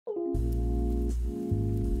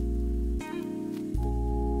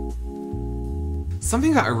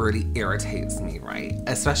Something that really irritates me, right,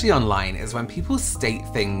 especially online, is when people state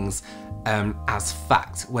things as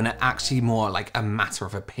fact when it's actually more like a matter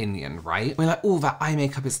of opinion, right? We're like, oh, that eye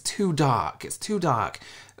makeup is too dark, it's too dark.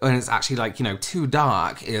 When it's actually like, you know, too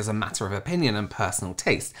dark is a matter of opinion and personal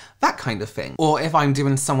taste, that kind of thing. Or if I'm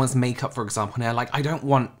doing someone's makeup, for example, and they're like, I don't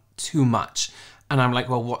want too much. And I'm like,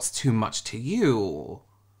 well, what's too much to you?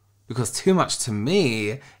 Because too much to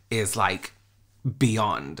me is like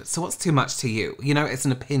beyond. So what's too much to you? You know, it's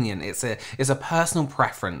an opinion, it's a personal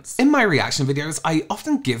preference. In my reaction videos, I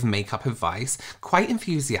often give makeup advice, quite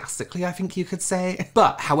enthusiastically, I think you could say.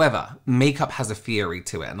 But however, makeup has a theory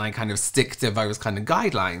to it, and I kind of stick to those kind of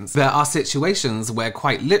guidelines. There are situations where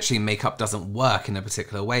quite literally makeup doesn't work in a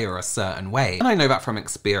particular way or a certain way. And I know that from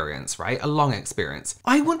experience, right? A long experience.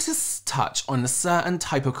 I want to touch on a certain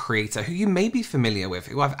type of creator who you may be familiar with,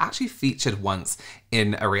 who I've actually featured once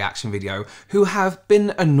in a reaction video, who have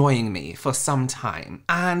been annoying me for some time.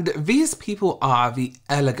 And these people are the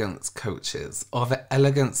Elegance coaches or the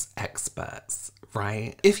Elegance experts,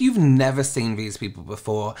 right? If you've never seen these people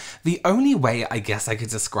before, the only way I guess I could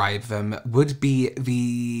describe them would be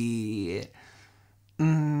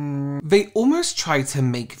they almost try to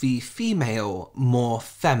make the female more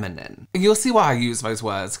feminine. You'll see why I use those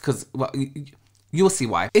words, because, well, you'll see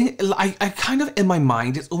why. I kind of, in my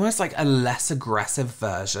mind, it's almost like a less aggressive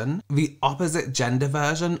version, the opposite gender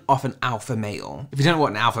version of an alpha male. If you don't know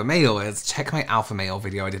what an alpha male is, check my alpha male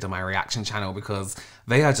video I did on my reaction channel, because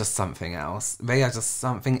they are just something else. They are just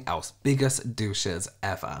something else. Biggest douches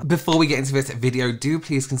ever. Before we get into this video, do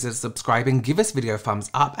please consider subscribing, give this video a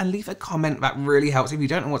thumbs up, and leave a comment. That really helps. If you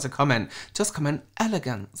don't know what to comment, just comment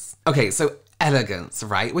elegance. Okay, so elegance,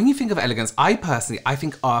 right? When you think of elegance, I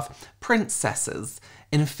think of princesses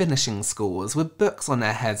in finishing schools with books on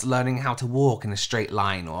their heads, learning how to walk in a straight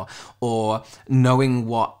line, or knowing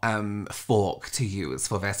what fork to use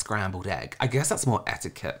for their scrambled egg. I guess that's more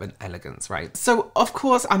etiquette than elegance, right? So of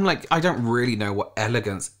course I'm like, I don't really know what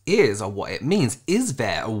elegance is or what it means. Is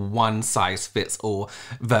there a one-size-fits-all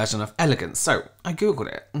version of elegance? So I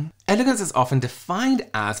googled it. Elegance is often defined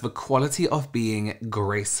as the quality of being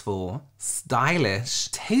graceful, stylish,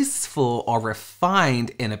 tasteful, or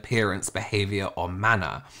refined in appearance, behavior, or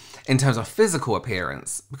manner. In terms of physical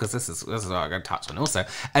appearance, because this is what I'm going to touch on also,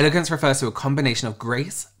 elegance refers to a combination of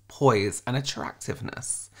grace, poise, and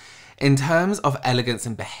attractiveness. In terms of elegance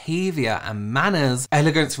in behavior and manners,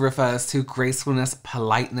 elegance refers to gracefulness,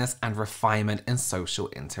 politeness, and refinement in social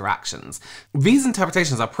interactions. These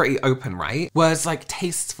interpretations are pretty open, right? Words like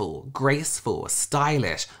tasteful, graceful,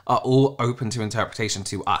 stylish are all open to interpretation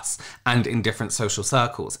to us, and in different social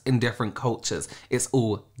circles, in different cultures, it's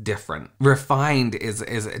all different. Refined is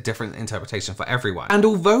a different interpretation for everyone. And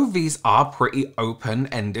although these are pretty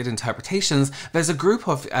open-ended interpretations, there's a group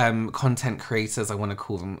of content creators, I want to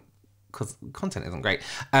call them, because content isn't great,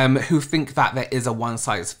 who think that there is a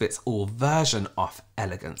one-size-fits-all version of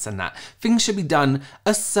elegance and that things should be done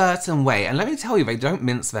a certain way. And let me tell you, they don't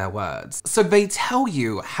mince their words. So they tell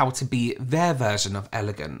you how to be their version of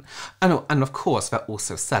elegant. And of course, they're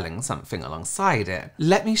also selling something alongside it.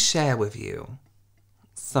 Let me share with you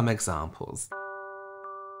some examples.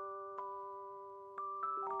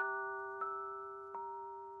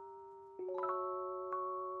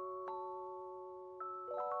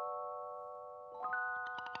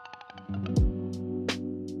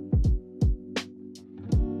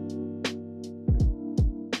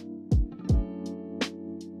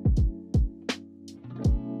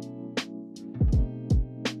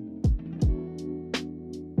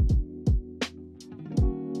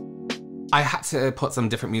 I had to put some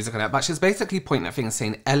different music on it, but she's basically pointing at things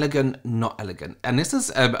saying elegant, not elegant. And this is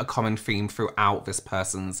a common theme throughout this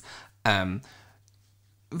person's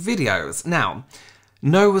videos. Now,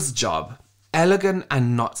 Noah's job, elegant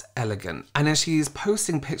and not elegant. And then she's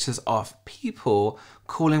posting pictures of people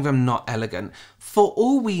calling them not elegant. For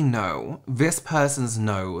all we know, this person's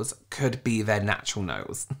nose could be their natural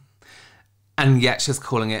nose. And yet she's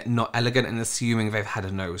calling it not elegant and assuming they've had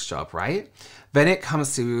a nose job, right? Then it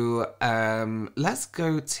comes to, let's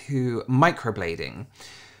go to microblading,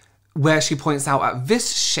 where she points out at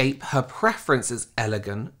this shape, her preference is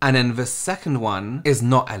elegant, and then the second one is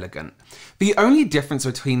not elegant. The only difference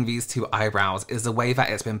between these two eyebrows is the way that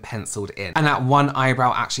it's been penciled in. And that one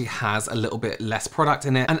eyebrow actually has a little bit less product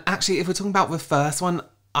in it. And actually, if we're talking about the first one,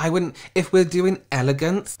 I wouldn't, if we're doing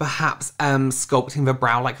elegance, perhaps sculpting the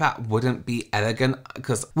brow like that wouldn't be elegant,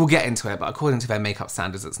 because we'll get into it, but according to their makeup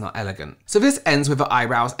standards, it's not elegant. So this ends with the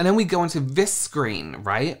eyebrows, and then we go into this screen,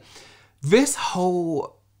 right? This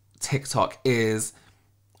whole TikTok is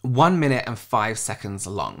 1 minute and 5 seconds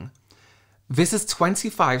long. This is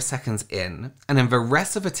 25 seconds in, and then the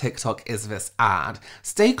rest of the TikTok is this ad.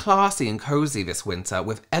 Stay classy and cozy this winter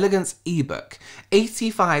with Elegance ebook.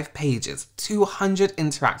 85 pages, 200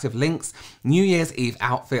 interactive links, New Year's Eve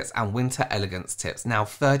outfits, and winter elegance tips. Now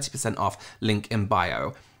 30% off, link in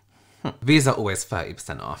bio. These are always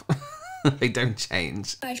 30% off. They don't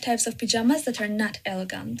change. 5 types of pajamas that are not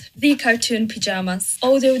elegant. The cartoon pajamas.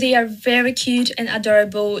 Although they are very cute and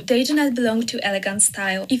adorable, they do not belong to elegant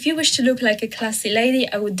style. If you wish to look like a classy lady,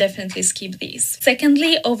 I would definitely skip these.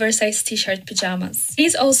 Secondly, oversized t-shirt pajamas.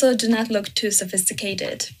 These also do not look too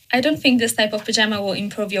sophisticated. I don't think this type of pajama will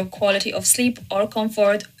improve your quality of sleep or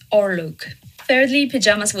comfort or look. Thirdly,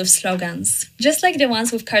 pajamas with slogans. Just like the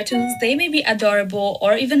ones with cartoons, they may be adorable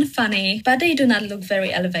or even funny, but they do not look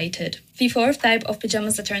very elevated. The fourth type of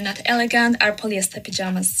pajamas that are not elegant are polyester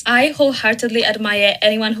pajamas. I wholeheartedly admire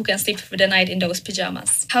anyone who can sleep through the night in those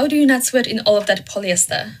pajamas. How do you not sweat in all of that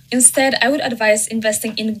polyester? Instead, I would advise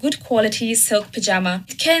investing in good quality silk pajama.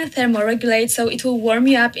 It can thermoregulate, so it will warm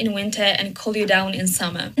you up in winter and cool you down in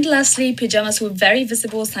summer. And lastly, pajamas with very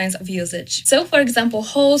visible signs of usage. So for example,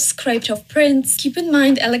 holes, scraped off prints. Keep in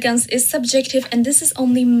mind, elegance is subjective, and this is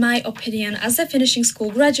only my opinion as a finishing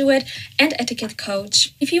school graduate and etiquette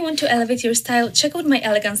coach. If you want to elevate your style, check out my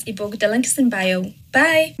Elegance ebook, the link is in bio.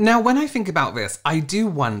 Bye! Now, when I think about this, I do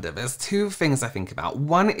wonder, there's two things I think about.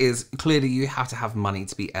 One is, clearly you have to have money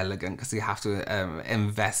to be elegant because you have to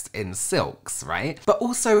invest in silks, right? But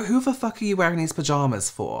also, who the fuck are you wearing these pajamas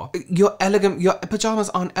for? Your pajamas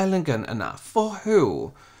aren't elegant enough. For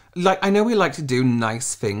who? Like, I know we like to do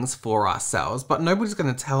nice things for ourselves, but nobody's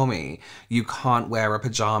going to tell me you can't wear a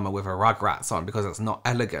pajama with a Rugrats on because it's not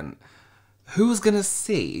elegant. Who's gonna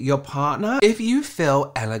see? Your partner? If you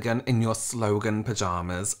feel elegant in your slogan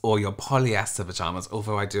pajamas or your polyester pajamas,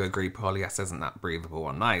 although I do agree polyester isn't that breathable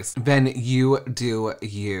or nice, then you do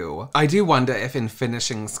you. I do wonder if in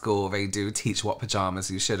finishing school they do teach what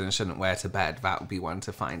pajamas you should and shouldn't wear to bed. That would be one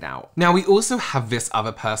to find out. Now we also have this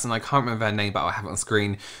other person, I can't remember their name, but I'll have it on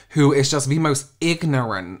screen, who is just the most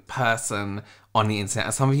ignorant person on the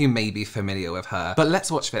internet. Some of you may be familiar with her, but let's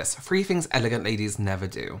watch this. 3 things elegant ladies never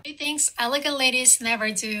do. 3 things elegant ladies never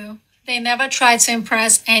do. They never try to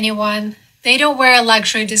impress anyone. They don't wear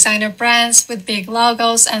luxury designer brands with big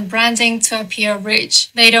logos and branding to appear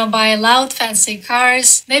rich. They don't buy loud fancy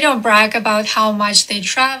cars. They don't brag about how much they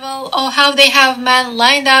travel or how they have men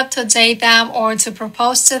lined up to date them or to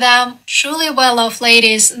propose to them. Truly well-off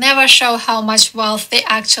ladies never show how much wealth they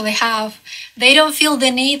actually have. They don't feel the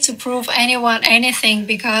need to prove anyone anything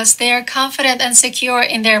because they are confident and secure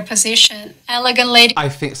in their position. Elegant ladies, I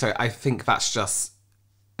think that's just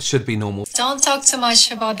should be normal. Don't talk too much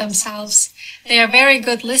about themselves. They are very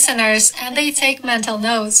good listeners and they take mental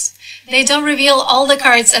notes. They don't reveal all the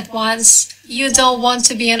cards at once. You don't want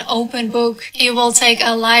to be an open book. It will take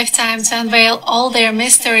a lifetime to unveil all their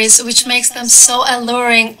mysteries, which makes them so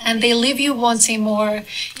alluring and they leave you wanting more.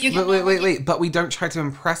 Wait, but we don't try to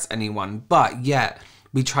impress anyone, but yet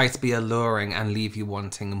we try to be alluring and leave you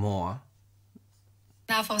wanting more.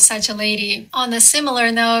 Enough of such a lady. On a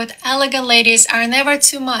similar note, elegant ladies are never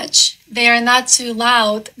too much. They are not too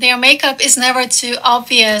loud. Their makeup is never too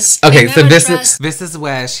obvious. Okay, so this is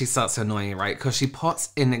where she starts to annoy you, right? Because she puts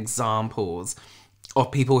in examples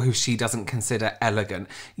of people who she doesn't consider elegant.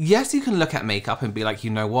 Yes, you can look at makeup and be like, you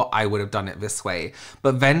know what, I would have done it this way.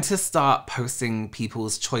 But then to start posting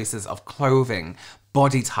people's choices of clothing,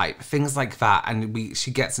 body type, things like that, and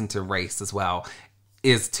she gets into race as well,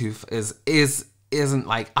 isn't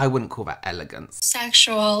like, I wouldn't call that elegance.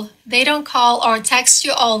 Sexual. They don't call or text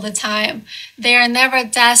you all the time. They are never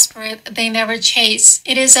desperate. They never chase.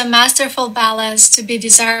 It is a masterful balance to be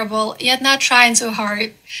desirable, yet not trying too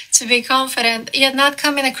hard. To be confident, yet not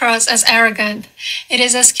coming across as arrogant. It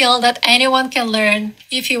is a skill that anyone can learn.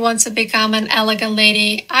 If you want to become an elegant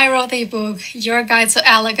lady, I wrote a book, Your Guide to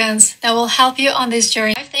Elegance, that will help you on this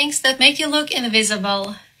journey. 5 things that make you look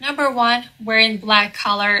invisible. Number 1, wearing black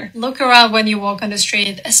color. Look around when you walk on the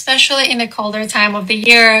street, especially in the colder time of the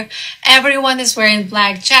year. Everyone is wearing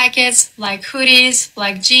black jackets, black hoodies,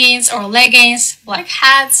 black jeans or leggings, black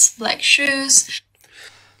hats, black shoes.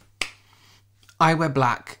 I wear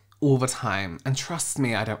black all the time, and trust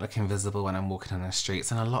me, I don't look invisible when I'm walking on the streets,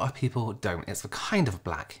 and a lot of people don't. It's the kind of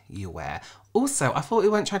black you wear. Also, I thought we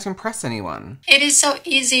weren't trying to impress anyone. It is so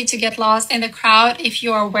easy to get lost in the crowd if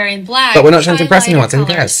you are wearing black. But we're not trying to impress anyone, so who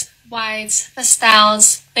cares? Whites,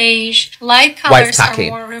 pastels, beige, light colors are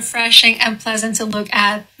more refreshing and pleasant to look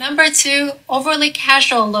at. Number 2, overly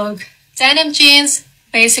casual look. Denim jeans,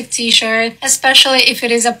 basic t-shirt, especially if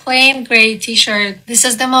it is a plain gray t-shirt. This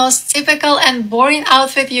is the most typical and boring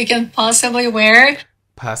outfit you can possibly wear.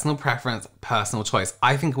 Personal preference, personal choice.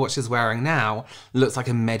 I think what she's wearing now looks like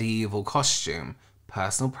a medieval costume.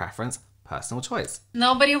 Personal preference, personal choice.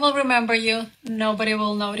 Nobody will remember you. Nobody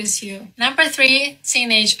will notice you. Number 3,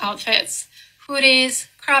 teenage outfits. Hoodies,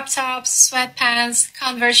 crop tops, sweatpants,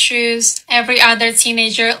 Converse shoes. Every other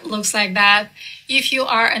teenager looks like that. If you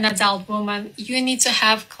are an adult woman, you need to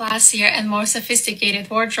have classier and more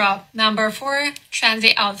sophisticated wardrobe. Number 4,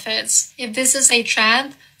 trendy outfits. If this is a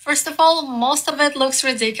trend, first of all, most of it looks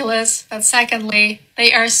ridiculous, but secondly,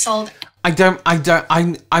 they are sold.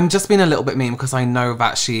 I'm just being a little bit mean because I know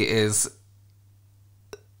that she's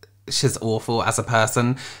awful as a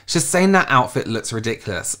person. She's saying that outfit looks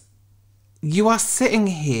ridiculous. You are sitting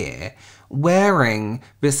here wearing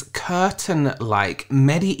this curtain-like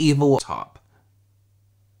medieval top.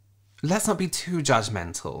 Let's not be too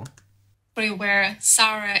judgmental. Everywhere,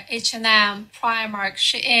 Zara, H&M, Primark,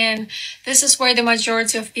 Shein. This is where the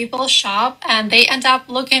majority of people shop and they end up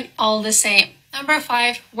looking all the same. Number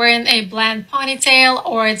 5, wearing a blonde ponytail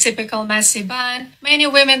or a typical messy bun. Many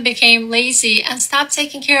women became lazy and stopped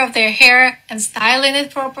taking care of their hair and styling it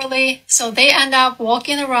properly, so they end up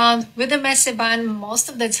walking around with a messy bun most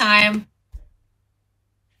of the time.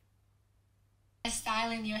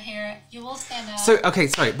 Styling your hair, you will stand out. So, okay,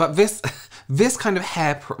 sorry, but this kind of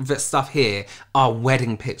this stuff here are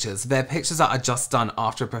wedding pictures. They're pictures that are just done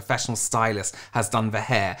after a professional stylist has done the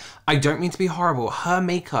hair. I don't mean to be horrible. Her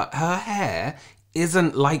makeup, her hair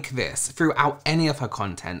isn't like this throughout any of her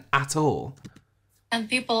content at all. And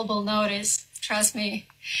people will notice, trust me.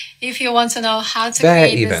 If you want to know how to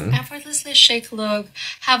create this effortlessly chic look,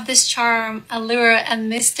 have this charm, allure, and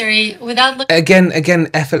mystery without looking... Again,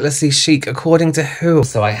 effortlessly chic, according to who?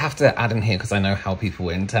 So I have to add in here because I know how people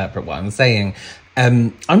interpret what I'm saying.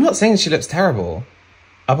 I'm not saying she looks terrible,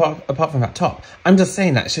 apart from that top. I'm just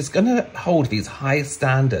saying that she's going to hold these high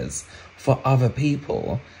standards for other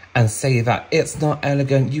people and say that it's not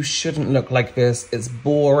elegant, you shouldn't look like this, it's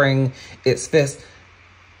boring, it's this.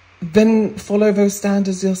 Then follow those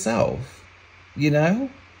standards yourself, you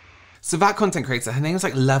know? So that content creator, her name's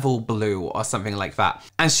like Level Blue or something like that.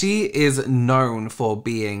 And she is known for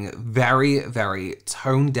being very, very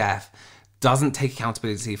tone deaf, doesn't take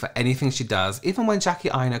accountability for anything she does, even when Jackie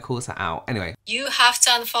Aina calls her out. Anyway. You have to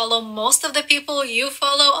unfollow most of the people you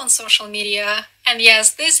follow on social media. And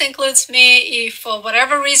yes, this includes me if for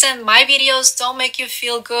whatever reason my videos don't make you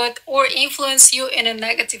feel good or influence you in a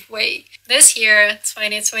negative way. This year,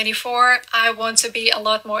 2024, I want to be a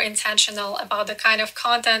lot more intentional about the kind of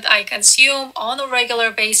content I consume on a regular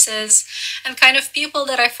basis and kind of people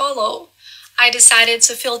that I follow. I decided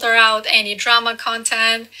to filter out any drama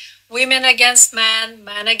content, women against men,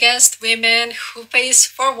 men against women, who pays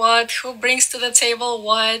for what, who brings to the table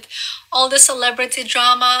what, all the celebrity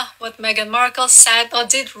drama, what Meghan Markle said or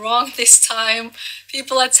did wrong this time,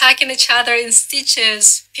 people attacking each other in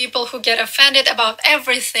stitches, people who get offended about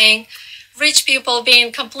everything, rich people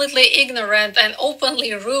being completely ignorant and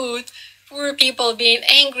openly rude, poor people being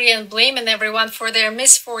angry and blaming everyone for their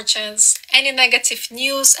misfortunes, any negative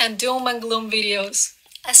news and doom and gloom videos.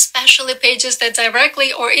 Especially pages that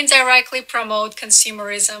directly or indirectly promote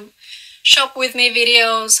consumerism. Shop with me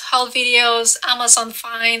videos, haul videos, Amazon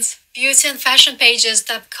finds, beauty and fashion pages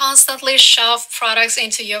that constantly shove products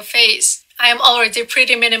into your face. I am already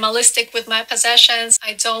pretty minimalistic with my possessions.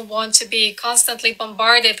 I don't want to be constantly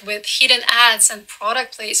bombarded with hidden ads and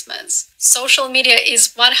product placements. Social media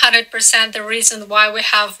is 100% the reason why we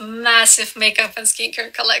have massive makeup and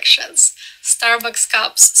skincare collections. Starbucks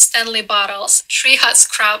cups, Stanley bottles, tree hut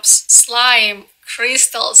scrubs, slime,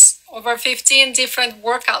 crystals, over 15 different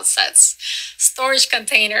workout sets, storage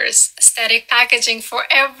containers, aesthetic packaging for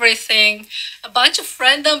everything, a bunch of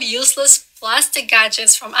random useless plastic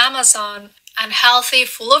gadgets from Amazon, unhealthy,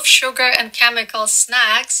 full of sugar and chemical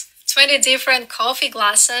snacks, 20 different coffee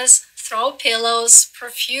glasses, throw pillows,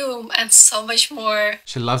 perfume, and so much more.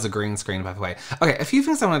 She loves a green screen, by the way. Okay, a few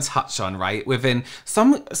things I want to touch on, right? Within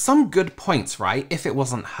some good points, right? If it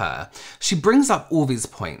wasn't her. She brings up all these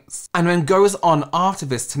points and then goes on after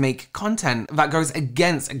this to make content that goes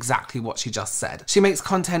against exactly what she just said. She makes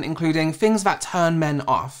content including things that turn men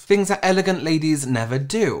off, things that elegant ladies never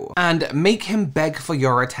do, and make him beg for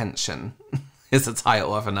your attention. Is the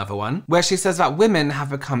title of another one, where she says that women have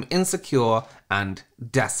become insecure and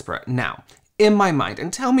desperate. Now, in my mind,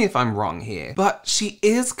 and tell me if I'm wrong here, but she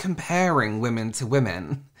is comparing women to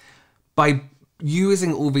women by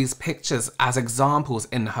using all these pictures as examples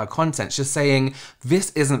in her content. She's saying,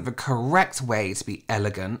 this isn't the correct way to be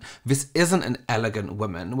elegant. This isn't an elegant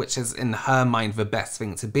woman, which is in her mind the best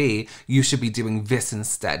thing to be. You should be doing this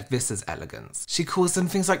instead. This is elegance. She calls them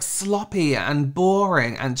things like sloppy and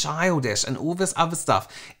boring and childish and all this other stuff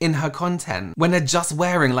in her content when they're just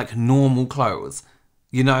wearing like normal clothes.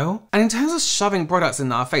 You know? And in terms of shoving products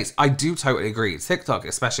in our face, I do totally agree. TikTok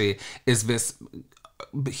especially is this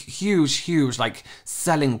huge like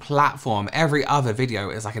selling platform. Every other video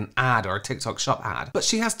is like an ad or a TikTok shop ad. But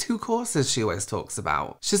she has 2 courses she always talks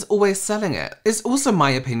about. She's always selling it. It's also my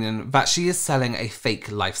opinion that she is selling a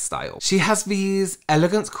fake lifestyle. She has these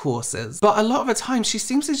elegance courses, but a lot of the time she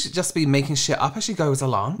seems to just be making shit up as she goes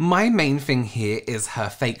along. My main thing here is her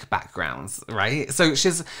fake backgrounds, right? So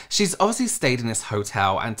she's obviously stayed in this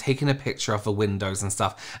hotel and taken a picture of the windows and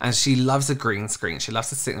stuff, and she loves a green screen. She loves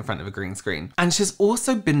to sit in front of a green screen. And she's also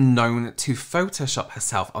been known to Photoshop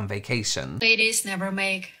herself on vacation. Ladies never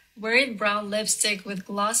make wearing brown lipstick with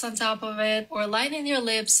gloss on top of it, or lining your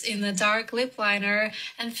lips in a dark lip liner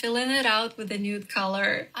and filling it out with a nude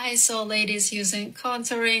color. I saw ladies using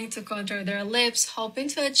contouring to contour their lips, hoping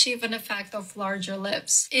to achieve an effect of larger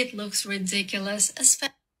lips. It looks ridiculous,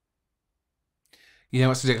 especially... You know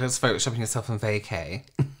what's ridiculous? Photoshopping yourself on vacay.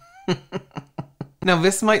 Now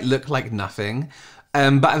this might look like nothing,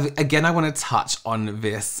 but again, I want to touch on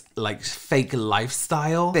this like fake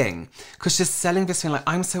lifestyle thing, because she's selling this thing like,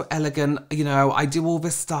 I'm so elegant, you know, I do all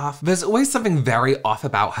this stuff. There's always something very off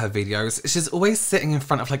about her videos. She's always sitting in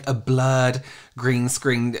front of like a blurred green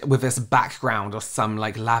screen with this background or some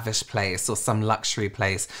like lavish place or some luxury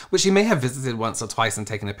place, which she may have visited once or twice and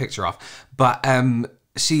taken a picture of. But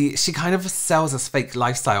she kind of sells this fake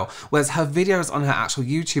lifestyle, whereas her videos on her actual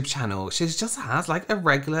YouTube channel, she just has like a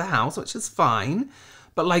regular house, which is fine.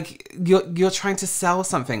 But like, you're trying to sell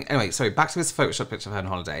something. Anyway, sorry, back to this Photoshop picture of her on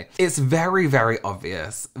holiday. It's very, very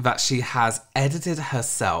obvious that she has edited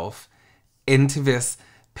herself into this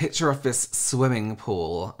picture of this swimming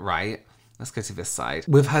pool, right? Let's go to this side.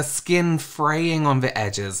 With her skin fraying on the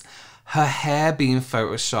edges, her hair being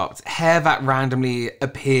photoshopped, hair that randomly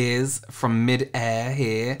appears from mid-air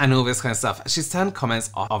here, and all this kind of stuff. She's turned comments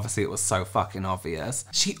off. Obviously, it was so fucking obvious.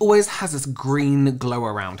 She always has this green glow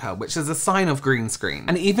around her, which is a sign of green screen.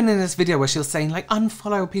 And even in this video where she was saying, like,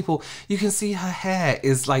 unfollow people, you can see her hair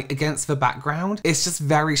is, like, against the background. It's just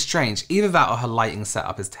very strange. Either that or her lighting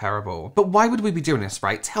setup is terrible. But why would we be doing this,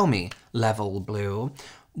 right? Tell me, Level Blue.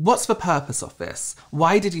 What's the purpose of this?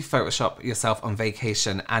 Why did you Photoshop yourself on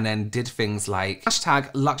vacation and then did things like hashtag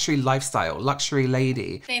luxury lifestyle, luxury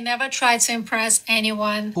lady? They never tried to impress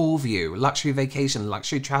anyone. Pool view, luxury vacation,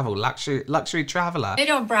 luxury travel, luxury traveler. They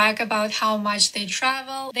don't brag about how much they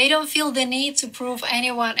travel. They don't feel the need to prove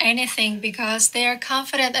anyone anything because they are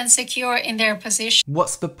confident and secure in their position.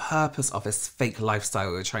 What's the purpose of this fake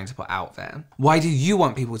lifestyle you're trying to put out there? Why do you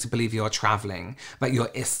want people to believe you're traveling, that you're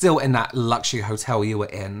still in that luxury hotel you were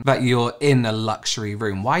in, that you're in a luxury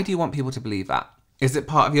room? Why do you want people to believe that? Is it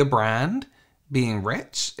part of your brand? Being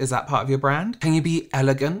rich? Is that part of your brand? Can you be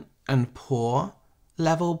elegant and poor,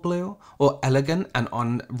 Level Blue? Or elegant and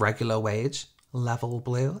on regular wage, Level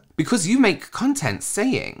Blue? Because you make content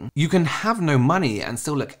saying you can have no money and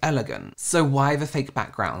still look elegant. So why the fake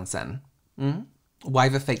backgrounds then? Why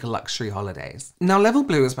the fake luxury holidays? Now, Level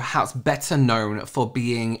Blue is perhaps better known for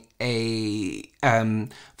being a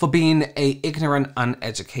ignorant,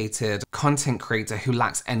 uneducated content creator who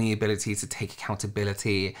lacks any ability to take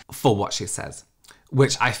accountability for what she says,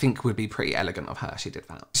 which I think would be pretty elegant of her. She did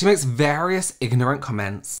that. She makes various ignorant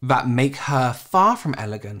comments that make her far from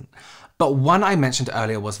elegant. But one I mentioned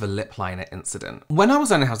earlier was the lip liner incident. When I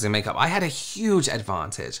was learning how to do makeup, I had a huge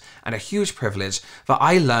advantage and a huge privilege that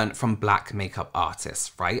I learned from Black makeup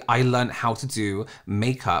artists, right? I learned how to do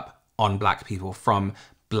makeup on Black people from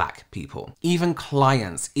Black people. Even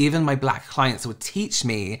clients, even my Black clients would teach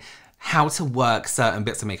me how to work certain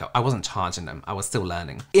bits of makeup. I wasn't charging them, I was still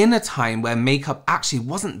learning. In a time where makeup actually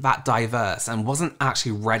wasn't that diverse and wasn't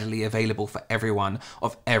actually readily available for everyone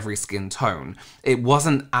of every skin tone, it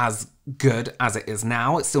wasn't as good as it is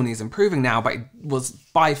now. It still needs improving now, but it was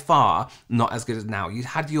by far not as good as now. You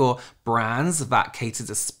had your brands that catered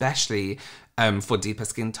especially for deeper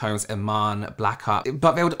skin tones, Iman, Black Art,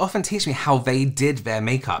 but they would often teach me how they did their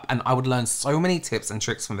makeup, and I would learn so many tips and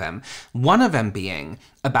tricks from them. One of them being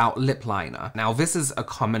about lip liner. Now, this is a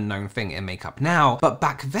common known thing in makeup now, but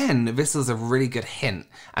back then, this was a really good hint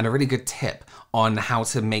and a really good tip on how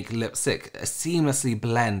to make lipstick seamlessly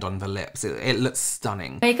blend on the lips. It looks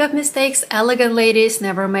stunning. Makeup mistakes elegant ladies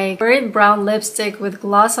never make. Burnt brown lipstick with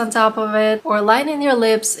gloss on top of it, or lining your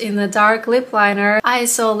lips in a dark lip liner. I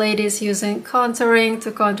saw ladies using contouring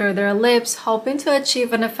to contour their lips, hoping to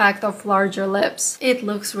achieve an effect of larger lips. It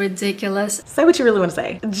looks ridiculous. Say what you really want to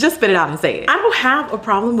say. Just spit it out and say it. I don't have a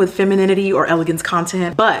problem with femininity or elegance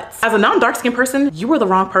content, but as a non-dark skinned person, you are the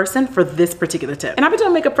wrong person for this particular tip. And I've been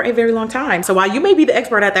doing makeup for a very long time, so while you may be the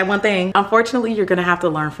expert at that one thing, unfortunately, you're gonna have to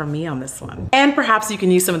learn from me on this one. And perhaps you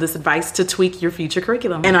can use some of this advice to tweak your future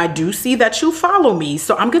curriculum. And I do see that you follow me,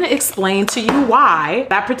 so I'm gonna explain to you why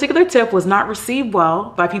that particular tip was not received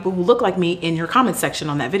well by people who look like me in your comment section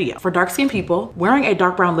on that video. For dark-skinned people, wearing a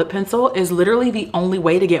dark brown lip pencil is literally the only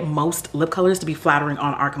way to get most lip colors to be flattering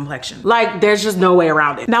on our complexion. Like, there's just no way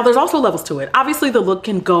around it. Now, there's also levels to it. Obviously, the look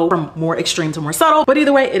can go from more extreme to more subtle, but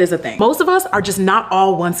either way, it is a thing. Most of us are just not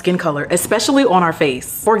all one skin color, especially on our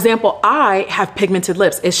face. For example, I have pigmented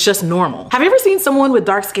lips. It's just normal. Have you ever seen someone with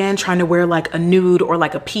dark skin trying to wear like a nude or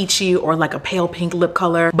like a peachy or like a pale pink lip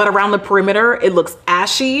color, but around the perimeter, it looks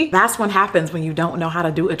ashy? That's what happens when you don't know how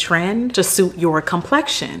to do a trend to suit your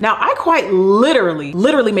complexion. Now, I quite literally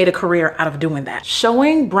made a career out of doing that.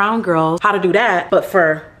 Showing brown girls how to do that, but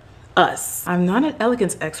for us. I'm not an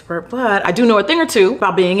elegance expert, but I do know a thing or two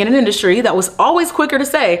about being in an industry that was always quicker to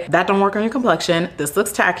say, that don't work on your complexion, this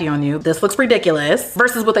looks tacky on you, this looks ridiculous,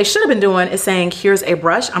 versus what they should have been doing is saying, here's a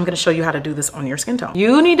brush, I'm gonna show you how to do this on your skin tone.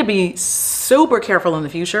 You need to be super careful in the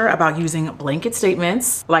future about using blanket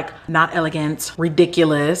statements like not elegant,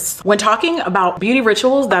 ridiculous, when talking about beauty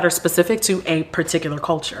rituals that are specific to a particular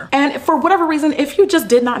culture. And for whatever reason, if you just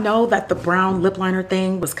did not know that the brown lip liner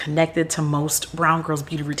thing was connected to most brown girls'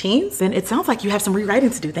 beauty routines, then it sounds like you have some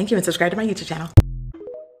rewriting to do. Thank you, and subscribe to my YouTube channel.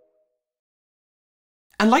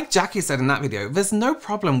 And like Jackie said in that video, there's no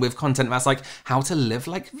problem with content that's like how to live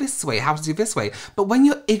like this way, how to do this way. But when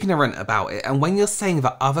you're ignorant about it and when you're saying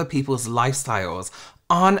that other people's lifestyles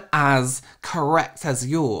aren't as correct as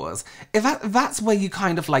yours, that's where you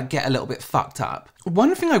kind of like get a little bit fucked up.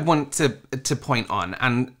 One thing I want to point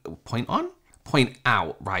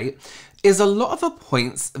out, right, is a lot of the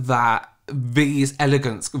points that these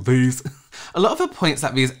elegance coaches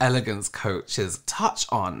touch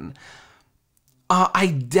on are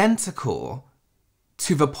identical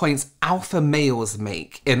to the points alpha males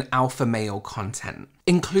make in alpha male content,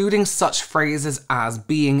 including such phrases as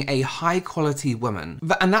being a high quality woman.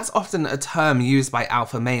 And that's often a term used by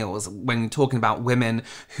alpha males when talking about women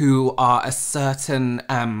who are a certain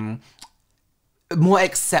more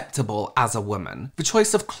acceptable as a woman. The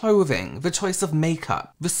choice of clothing, the choice of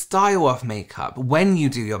makeup, the style of makeup, when you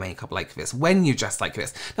do your makeup like this, when you dress like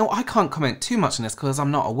this. Now, I can't comment too much on this because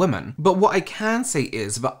I'm not a woman, but what I can say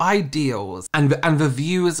is the ideals and the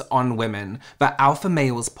views on women that alpha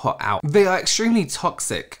males put out, they are extremely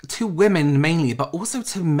toxic to women mainly, but also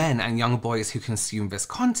to men and young boys who consume this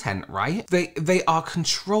content, right? They are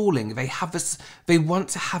controlling. They want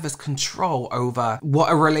to have this control over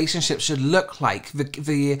what a relationship should look like.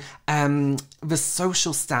 The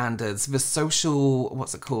social standards, the social,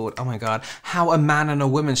 what's it called? Oh my God, how a man and a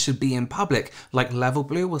woman should be in public. Like Level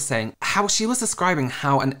Blue was saying, how she was describing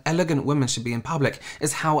how an elegant woman should be in public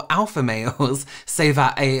is how alpha males say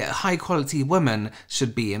that a high quality woman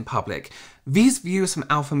should be in public. These views from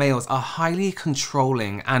alpha males are highly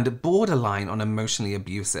controlling and borderline on emotionally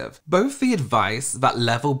abusive. Both the advice that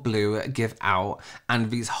Level Blue give out and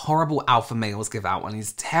these horrible alpha males give out on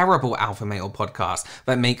these terrible alpha male podcasts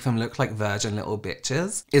that make them look like virgin little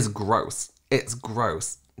bitches is gross. It's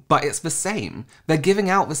gross. But it's the same. They're giving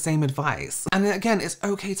out the same advice. And again, it's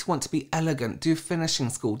okay to want to be elegant, do finishing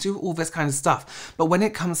school, do all this kind of stuff. But when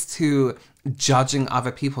it comes to judging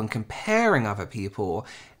other people and comparing other people,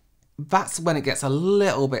 that's when it gets a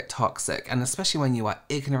little bit toxic, and especially when you are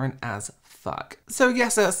ignorant as fuck. So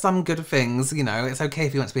yes, there are some good things, you know, it's okay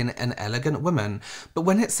if you want to be an elegant woman, but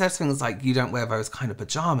when it says things like you don't wear those kind of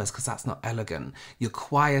pajamas because that's not elegant, you're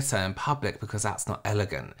quieter in public because that's not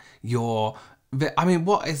elegant, I mean,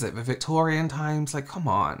 what is it, the Victorian times? Like, come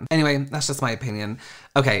on. Anyway, that's just my opinion.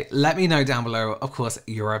 Okay, let me know down below, of course,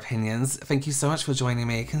 your opinions. Thank you so much for joining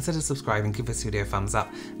me. Consider subscribing, give this video a thumbs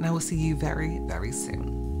up, and I will see you very, very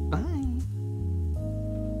soon.